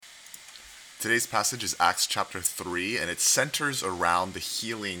Today's passage is Acts chapter 3, and it centers around the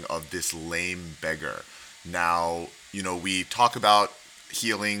healing of this lame beggar. Now, we talk about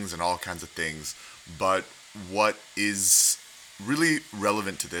healings and all kinds of things, but what is really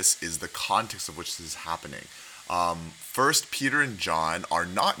relevant to this is the context of which this is happening. First, Peter and John are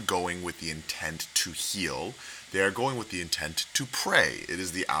not going with the intent to heal. They are going with the intent to pray. It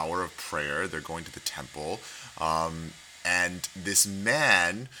is the hour of prayer. They're going to the temple. And this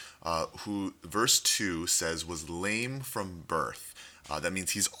man, who verse 2 says was lame from birth. That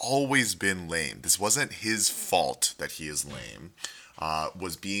means he's always been lame. This wasn't his fault that he is lame.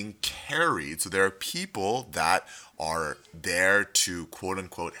 Was being carried. So there are people that are there to quote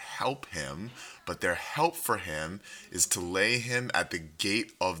unquote help him, but their help for him is to lay him at the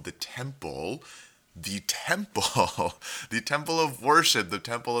gate of the temple, the temple, the temple of worship, the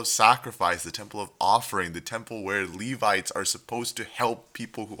temple of sacrifice, the temple of offering, the temple where Levites are supposed to help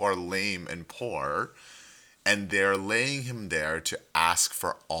people who are lame and poor, and they're laying him there to ask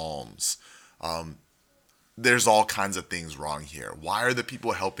for alms. There's all kinds of things wrong here. Why are the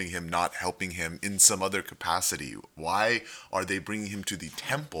people helping him not helping him in some other capacity? Why are they bringing him to the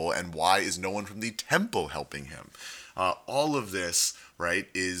temple, and why is no one from the temple helping him? All of this, right,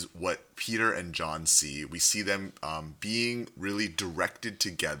 is what Peter and John see. We see them being really directed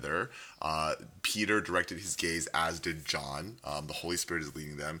together. Peter directed his gaze, as did John. The Holy Spirit is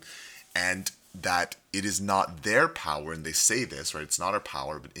leading them. And that it is not their power, and they say this, right? It's not our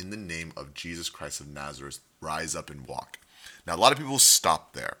power, but in the name of Jesus Christ of Nazareth, rise up and walk. Now, a lot of people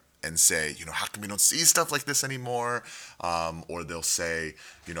stop there and say, how come we don't see stuff like this anymore? Or they'll say,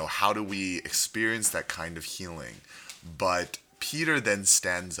 how do we experience that kind of healing? But Peter then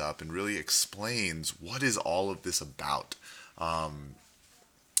stands up and really explains what is all of this about.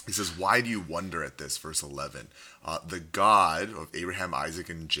 He says, why do you wonder at this? Verse 11, the God of Abraham, Isaac,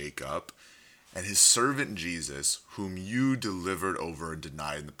 and Jacob, and his servant Jesus, whom you delivered over and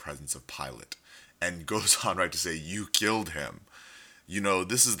denied in the presence of Pilate. And goes on, right, to say, you killed him.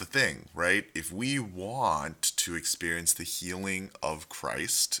 This is the thing, right? If we want to experience the healing of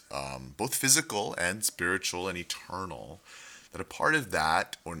Christ, both physical and spiritual and eternal, that a part of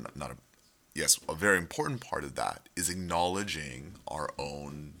that, or a very important part of that, is acknowledging our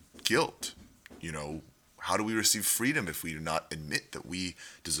own guilt. How do we receive freedom if we do not admit that we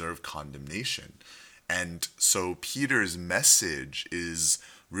deserve condemnation? And so Peter's message is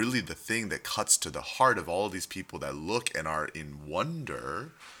really the thing that cuts to the heart of all of these people that look and are in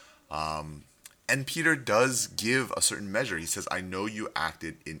wonder. And Peter does give a certain measure. He says, I know you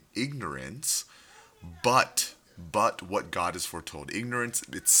acted in ignorance, but what God has foretold. Ignorance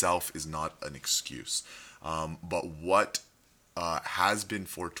itself is not an excuse. But what has been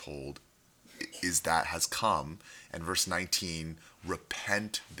foretold is that has come. And verse 19,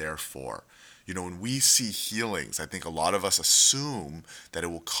 repent therefore. When we see healings, I think a lot of us assume that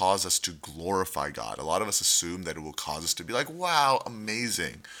it will cause us to glorify God. A lot of us assume that it will cause us to be like, wow,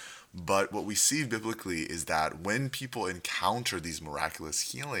 amazing. But what we see biblically is that when people encounter these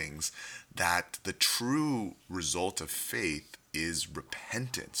miraculous healings, that the true result of faith is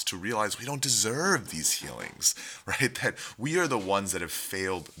repentance, to realize we don't deserve these healings, right? That we are the ones that have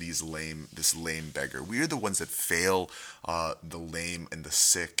failed this lame beggar. We are the ones that fail the lame and the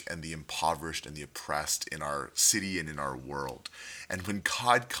sick and the impoverished and the oppressed in our city and in our world. And when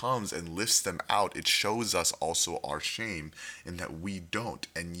God comes and lifts them out, it shows us also our shame in that we don't.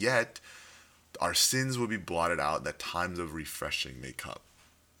 And yet, our sins will be blotted out, that times of refreshing may come.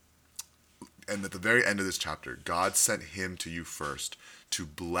 And at the very end of this chapter, God sent him to you first to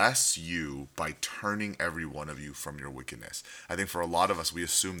bless you by turning every one of you from your wickedness. I think for a lot of us, we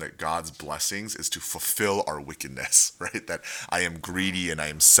assume that God's blessings is to fulfill our wickedness, right? That I am greedy and I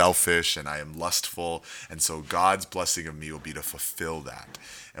am selfish and I am lustful. And so God's blessing of me will be to fulfill that.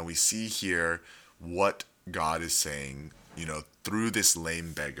 And we see here what God is saying, through this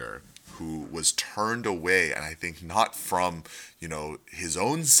lame beggar who was turned away, and I think not from, his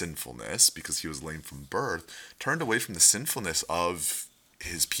own sinfulness, because he was lame from birth, turned away from the sinfulness of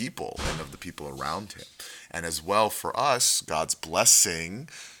his people and of the people around him. And as well for us, God's blessing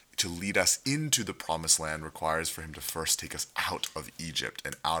to lead us into the promised land requires for him to first take us out of Egypt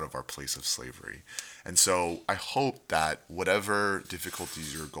and out of our place of slavery. And so I hope that whatever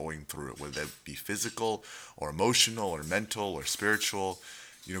difficulties you're going through, whether it be physical or emotional or mental or spiritual,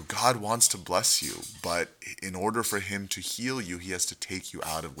 God wants to bless you, but in order for him to heal you, he has to take you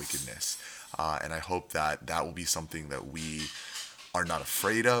out of wickedness. And I hope that will be something that we are not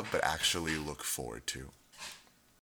afraid of, but actually look forward to.